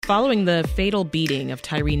following the fatal beating of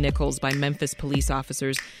Tyree Nichols by Memphis police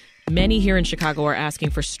officers, many here in Chicago are asking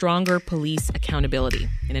for stronger police accountability.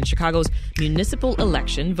 And in Chicago's municipal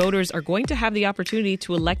election, voters are going to have the opportunity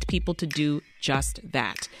to elect people to do just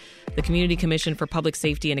that. The Community Commission for Public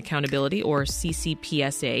Safety and Accountability, or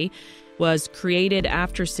CCPSA, was created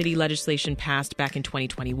after city legislation passed back in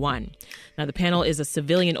 2021. Now, the panel is a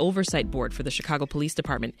civilian oversight board for the Chicago Police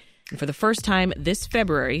Department. And for the first time this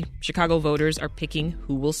February, Chicago voters are picking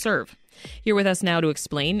who will serve. Here with us now to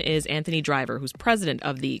explain is Anthony Driver, who's president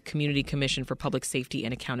of the Community Commission for Public Safety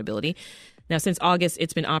and Accountability. Now, since August,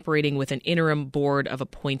 it's been operating with an interim board of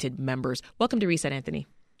appointed members. Welcome to Reset, Anthony.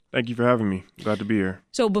 Thank you for having me. Glad to be here.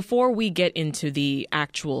 So before we get into the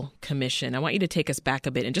actual commission, I want you to take us back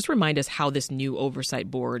a bit and just remind us how this new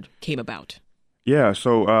oversight board came about. Yeah,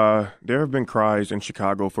 so there have been cries in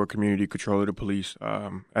Chicago for community control of the police.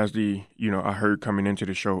 As I heard coming into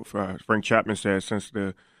the show, Frank Chapman said since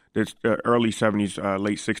the early 70s,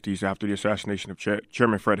 late 60s, after the assassination of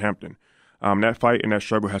Chairman Fred Hampton. That fight and that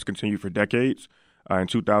struggle has continued for decades. In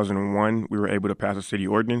 2001, we were able to pass a city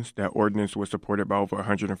ordinance. That ordinance was supported by over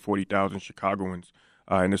 140,000 Chicagoans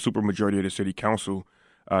and the supermajority of the city council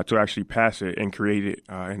to actually pass it and create it.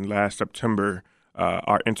 And last September,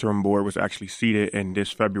 our interim board was actually seated, and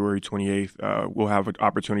this February 28th, we'll have an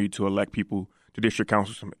opportunity to elect people to district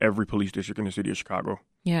councils from every police district in the city of Chicago.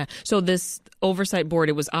 Yeah. So this oversight board,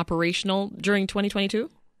 it was operational during 2022?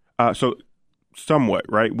 So somewhat,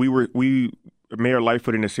 right? Mayor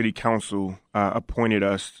Lightfoot and the city council appointed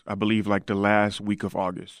us, I believe, like the last week of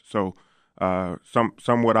August. So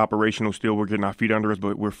somewhat operational still. We're getting our feet under us,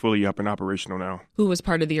 but we're fully up and operational now. Who was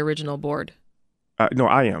part of the original board? No,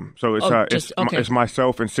 I am. So it's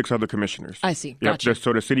myself and 6 other commissioners. I see. Gotcha.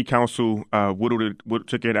 So the city council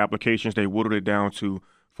took in applications. They whittled it down to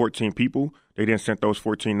 14 people. They then sent those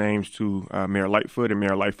 14 names to Mayor Lightfoot, and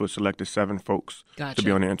Mayor Lightfoot selected 7 folks to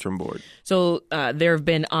be on the interim board. So there have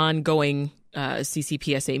been ongoing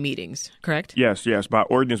CCPSA meetings, correct? Yes. By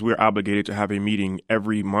ordinance, we're obligated to have a meeting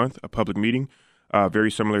every month, a public meeting,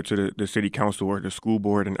 very similar to the city council or the school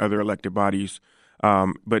board and other elected bodies.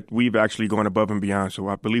 But we've actually gone above and beyond. So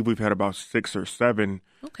I believe we've had about 6 or 7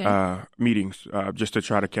 meetings just to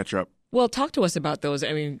try to catch up. Well, talk to us about those.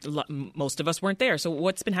 I mean, most of us weren't there. So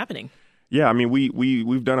what's been happening? Yeah, I mean,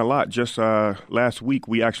 we've done a lot. Just last week,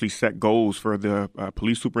 we actually set goals for the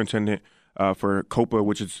police superintendent, for COPA,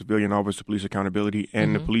 which is Civilian Office of Police Accountability,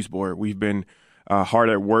 and the police board. We've been hard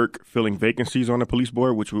at work filling vacancies on the police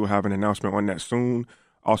board, which we will have an announcement on that soon.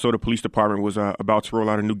 Also, the police department was about to roll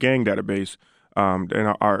out a new gang database, and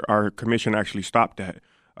our commission actually stopped that.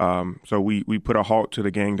 So we put a halt to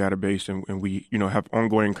the gang database, and we have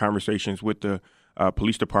ongoing conversations with the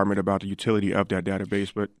police department about the utility of that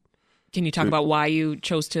database. But can you talk about why you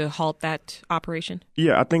chose to halt that operation?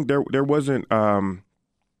 Yeah, I think there wasn't.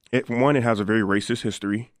 It has a very racist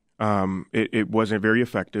history. It wasn't very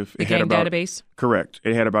effective. The gang database? Correct.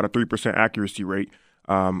 It had about a 3% accuracy rate.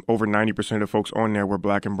 Over 90% of the folks on there were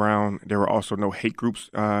black and brown. There were also no hate groups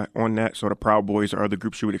on that. So the Proud Boys or other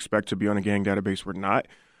groups you would expect to be on a gang database were not.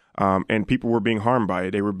 And people were being harmed by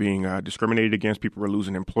it. They were being discriminated against. People were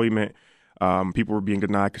losing employment. People were being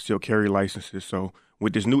denied concealed carry licenses. So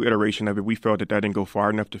with this new iteration of it, we felt that didn't go far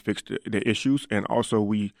enough to fix the issues. And also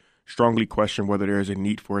we strongly question whether there is a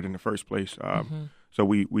need for it in the first place. So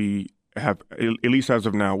we have, at least as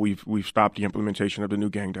of now, we've stopped the implementation of the new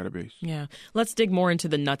gang database. Yeah. Let's dig more into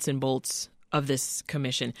the nuts and bolts of this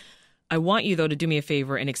commission. I want you, though, to do me a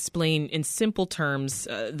favor and explain in simple terms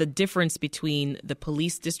the difference between the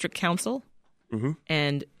Police District Council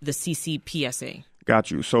and the CCPSA.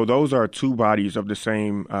 Got you. So those are 2 bodies of the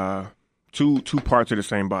same, two parts of the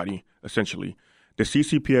same body, essentially. The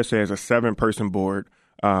CCPSA is a 7-person board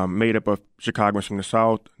made up of Chicagoans from the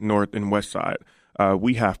South, North, and West Side.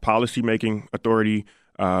 We have policy-making authority.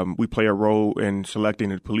 We play a role in selecting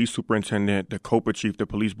the police superintendent, the COPA chief, the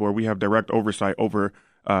police board. We have direct oversight over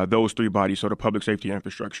those 3 bodies, so the public safety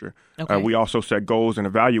infrastructure. Okay. We also set goals and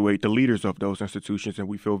evaluate the leaders of those institutions, and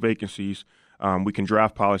we fill vacancies. We can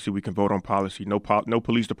draft policy. We can vote on policy. No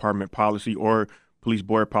police department policy or police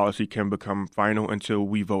board policy can become final until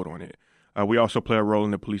we vote on it. We also play a role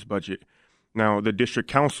in the police budget. Now, the district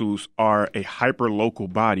councils are a hyper-local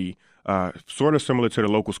body, sort of similar to the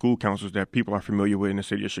local school councils that people are familiar with in the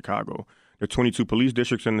city of Chicago. There are 22 police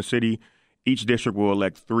districts in the city. Each district will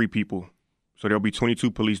elect 3 people. So there'll be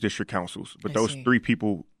 22 police district councils, but those 3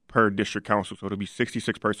 people per district council. So it'll be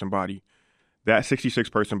 66-person body. That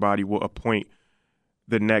 66-person body will appoint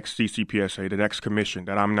the next CCPSA, the next commission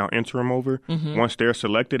that I'm now interim over. Once they're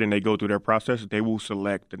selected and they go through their process, they will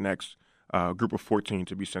select the next group of 14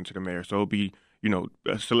 to be sent to the mayor. So it'll be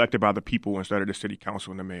selected by the people instead of the city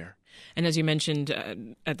council and the mayor. And as you mentioned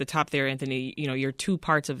at the top there, Anthony, you're two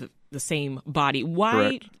parts of the same body. Why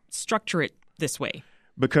Correct. structure it this way?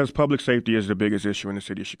 Because public safety is the biggest issue in the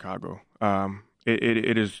city of Chicago.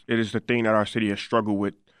 It is the thing that our city has struggled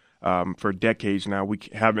with for decades now. We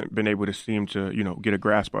haven't been able to seem to get a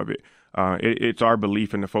grasp of it. It's our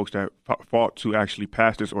belief in the folks that fought to actually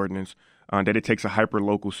pass this ordinance that it takes a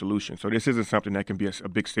hyper-local solution. So this isn't something that can be a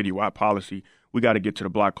big citywide policy. We got to get to the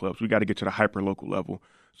block clubs. We got to get to the hyper-local level.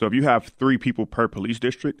 So if you have 3 people per police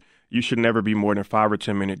district, you should never be more than 5 or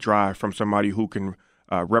 10 minute drive from somebody who can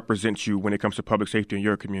represent you when it comes to public safety in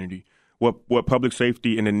your community. What public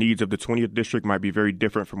safety and the needs of the 20th district might be very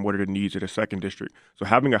different from what are the needs of the 2nd district. So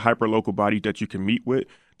having a hyper-local body that you can meet with,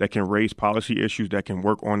 that can raise policy issues, that can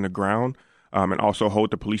work on the ground, and also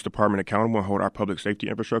hold the police department accountable and hold our public safety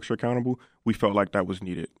infrastructure accountable, we felt like that was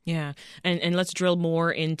needed. Yeah. And let's drill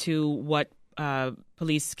more into what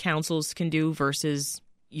police councils can do versus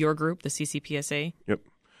your group, the CCPSA. Yep.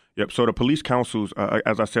 So the police councils,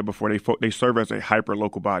 as I said before, they serve as a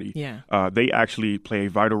hyper-local body. Yeah. They actually play a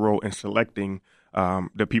vital role in selecting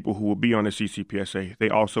the people who will be on the CCPSA. They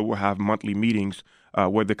also will have monthly meetings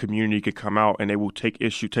where the community can come out and they will take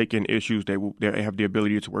in issues. They have the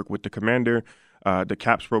ability to work with the commander, the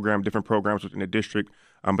CAPS program, different programs within the district.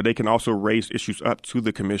 But they can also raise issues up to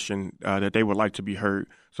the commission that they would like to be heard.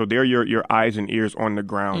 So they're your eyes and ears on the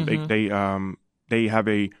ground. Mm-hmm. They have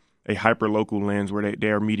a hyper-local lens where they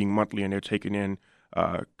are meeting monthly and they're taking in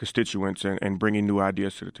constituents and bringing new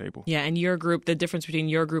ideas to the table. Yeah, and your group, the difference between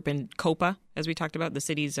your group and COPA, as we talked about, the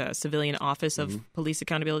city's civilian office of police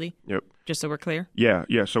accountability? Yep. Just so we're clear? Yeah.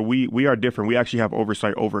 So we are different. We actually have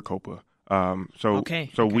oversight over COPA.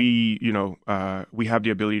 We have the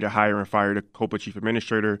ability to hire and fire the COPA chief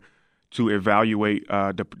administrator, to evaluate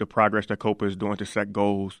the progress that COPA is doing to set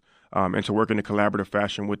goals, and to work in a collaborative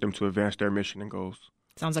fashion with them to advance their mission and goals.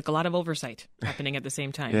 Sounds like a lot of oversight happening at the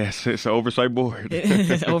same time. Yes, it's an oversight board.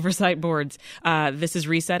 Oversight boards. This is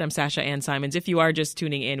Reset. I'm Sasha Ann Simons. If you are just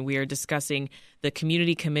tuning in, we are discussing the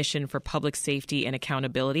Community Commission for Public Safety and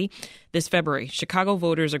Accountability. This February, Chicago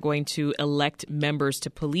voters are going to elect members to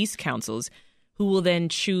police councils who will then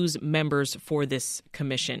choose members for this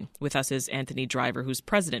commission. With us is Anthony Driver, who's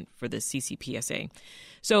president for the CCPSA.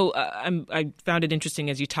 So I found it interesting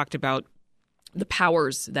as you talked about the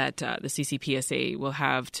powers that the CCPSA will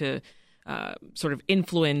have to sort of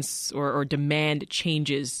influence or demand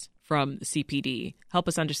changes from the CPD. Help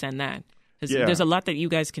us understand that. Because there's a lot that you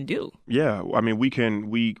guys can do. Yeah, I mean, we can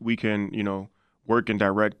work and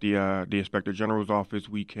direct the Inspector General's office.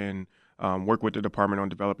 We can work with the department on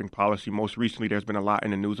developing policy. Most recently, there's been a lot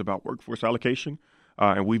in the news about workforce allocation,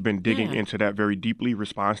 and we've been digging into that very deeply.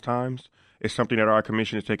 Response times is something that our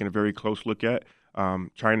commission is taking a very close look at.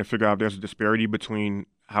 Trying to figure out if there's a disparity between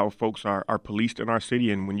how folks are policed in our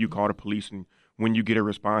city and when you call the police and when you get a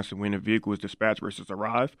response and when a vehicle is dispatched versus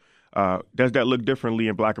arrive. Does that look differently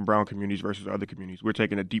in Black and brown communities versus other communities? We're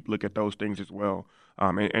taking a deep look at those things as well,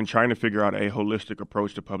 and trying to figure out a holistic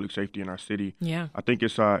approach to public safety in our city. Yeah. I think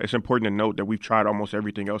it's important to note that we've tried almost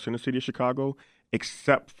everything else in the city of Chicago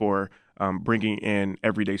except for bringing in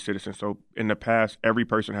everyday citizens. So in the past, every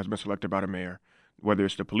person has been selected by the mayor, whether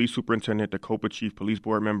it's the police superintendent, the COPA chief, police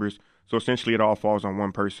board members. So essentially it all falls on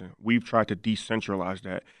one person. We've tried to decentralize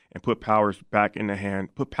that and put power back in the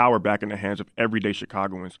hands of everyday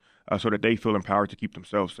Chicagoans so that they feel empowered to keep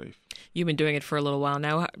themselves safe. You've been doing it for a little while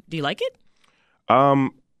now. Do you like it?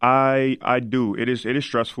 I do. It is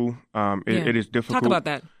stressful. It is difficult. Talk about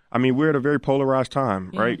that. I mean, we're at a very polarized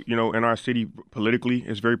time, right? In our city, politically,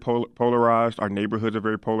 it's very polarized. Our neighborhoods are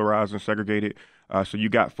very polarized and segregated. So you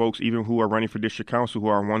got folks even who are running for district council who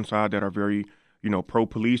are on one side that are very,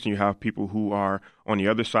 pro-police, and you have people who are on the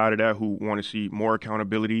other side of that who want to see more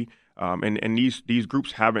accountability. And these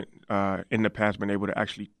groups haven't in the past been able to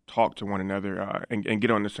actually talk to one another and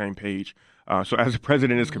get on the same page. So as a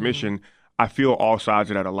president of this commission, I feel all sides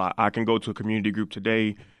of that a lot. I can go to a community group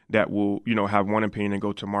today that will, have one opinion and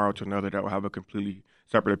go tomorrow to another that will have a completely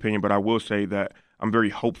separate opinion. But I will say that I'm very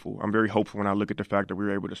hopeful. I'm very hopeful when I look at the fact that we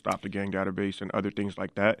were able to stop the gang database and other things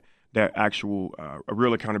like that, that actual a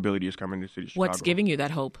real accountability is coming to the city of Chicago. What's giving you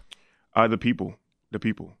that hope? The people.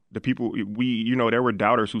 There were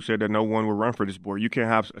doubters who said that no one would run for this board. You can't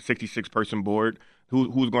have a 66-person board.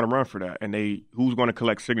 Who's going to run for that? And who's going to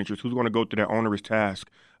collect signatures? Who's going to go through that onerous task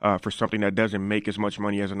for something that doesn't make as much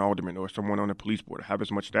money as an alderman or someone on the police board, have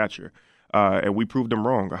as much stature? And we proved them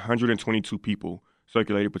wrong. 122 people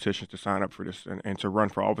circulated petitions to sign up for this and to run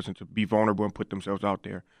for office and to be vulnerable and put themselves out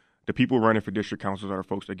there. The people running for district councils are the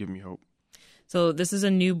folks that give me hope. So this is a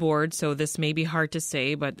new board, so this may be hard to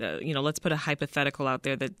say, but, let's put a hypothetical out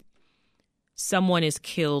there that someone is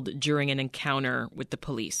killed during an encounter with the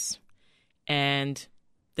police. And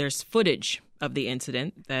there's footage of the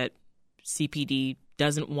incident that CPD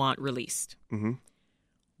doesn't want released. Mm-hmm.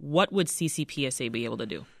 What would CCPSA be able to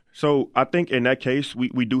do? So I think in that case,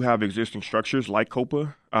 we do have existing structures like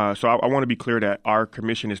COPA. So I want to be clear that our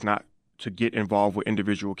commission is not to get involved with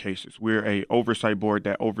individual cases. We're a oversight board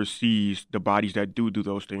that oversees the bodies that do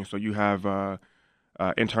those things. So you have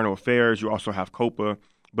internal affairs, you also have COPA,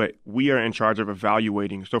 but we are in charge of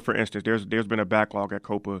evaluating. So for instance, there's been a backlog at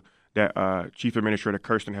COPA that Chief Administrator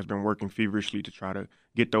Kirsten has been working feverishly to try to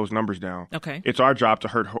get those numbers down. Okay. It's our job to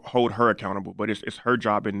hold her accountable, but it's her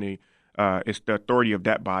job it's the authority of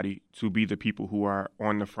that body to be the people who are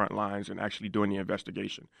on the front lines and actually doing the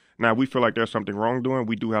investigation. Now, if we feel like there's something wrong doing,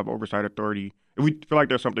 we do have oversight authority. If we feel like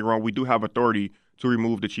there's something wrong, we do have authority to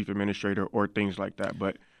remove the chief administrator or things like that.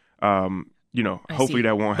 But, hopefully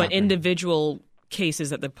that won't happen. But individual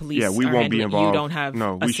cases that the police we are won't handling, be involved. You don't have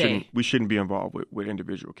we say. We shouldn't be involved with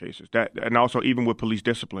individual cases. And also, even with police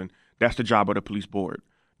discipline, that's the job of the police board.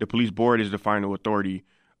 The police board is the final authority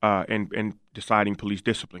in deciding police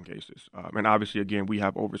discipline cases. And obviously, again, we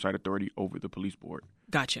have oversight authority over the police board.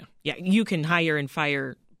 Gotcha. Yeah, you can hire and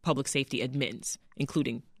fire public safety admins,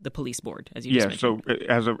 including the police board, as you just mentioned. So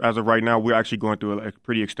as of right now, we're actually going through a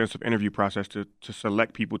pretty extensive interview process to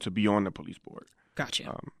select people to be on the police board.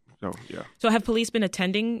 Gotcha. Yeah. So have police been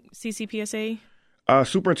attending CCPSA?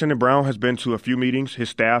 Superintendent Brown has been to a few meetings. His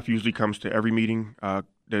staff usually comes to every meeting.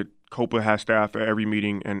 The COPA has staff at every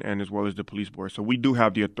meeting, and as well as the police board. So we do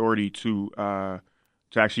have the authority to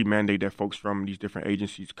actually mandate that folks from these different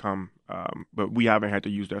agencies come, but we haven't had to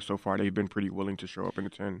use that so far. They've been pretty willing to show up and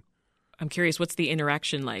attend. I'm curious, what's the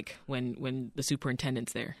interaction like when the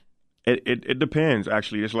superintendent's there? It depends,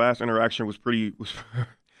 actually. This last interaction was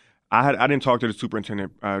I didn't talk to the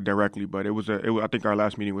superintendent directly, but I think our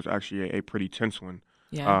last meeting was actually a pretty tense one.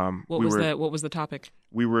 Yeah. What was the topic?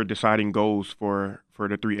 We were deciding goals for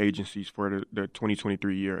the three agencies for the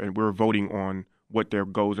 2023 year, and we were voting on what their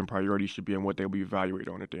goals and priorities should be and what they'll be evaluated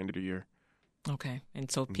on at the end of the year. Okay.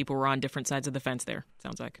 And so people were on different sides of the fence there,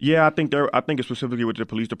 sounds like. Yeah, I think specifically with the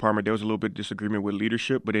police department, there was a little bit of disagreement with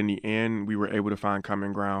leadership, but in the end, we were able to find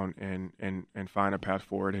common ground and find a path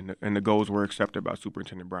forward, and the goals were accepted by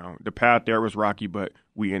Superintendent Brown. The path there was rocky, but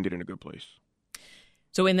we ended in a good place.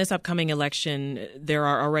 So in this upcoming election, there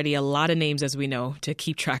are already a lot of names, as we know, to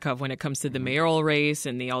keep track of when it comes to the mayoral race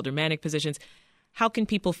and the aldermanic positions. How can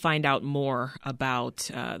people find out more about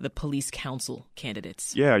the police council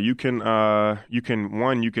candidates? Yeah, you can check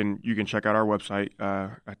out our website.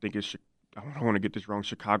 I think it's, I don't want to get this wrong,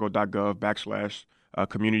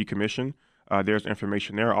 chicago.gov/community commission. There's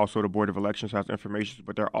information there. Also, the Board of Elections has information,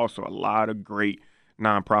 but there are also a lot of great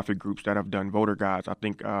nonprofit groups that have done voter guides. I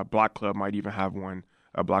think Block Club might even have one.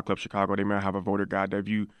 Block Club Chicago, they may have a voter guide that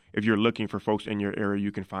if you're looking for folks in your area,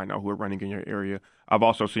 you can find out who are running in your area. I've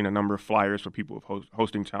also seen a number of flyers for people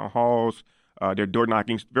hosting town halls. They're door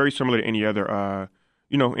knocking, very similar to any other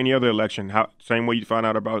election. Same way you find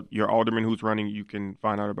out about your alderman who's running, you can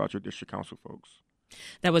find out about your district council folks.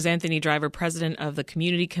 That was Anthony Driver, president of the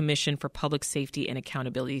Community Commission for Public Safety and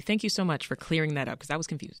Accountability. Thank you so much for clearing that up because I was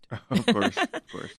confused. Of course.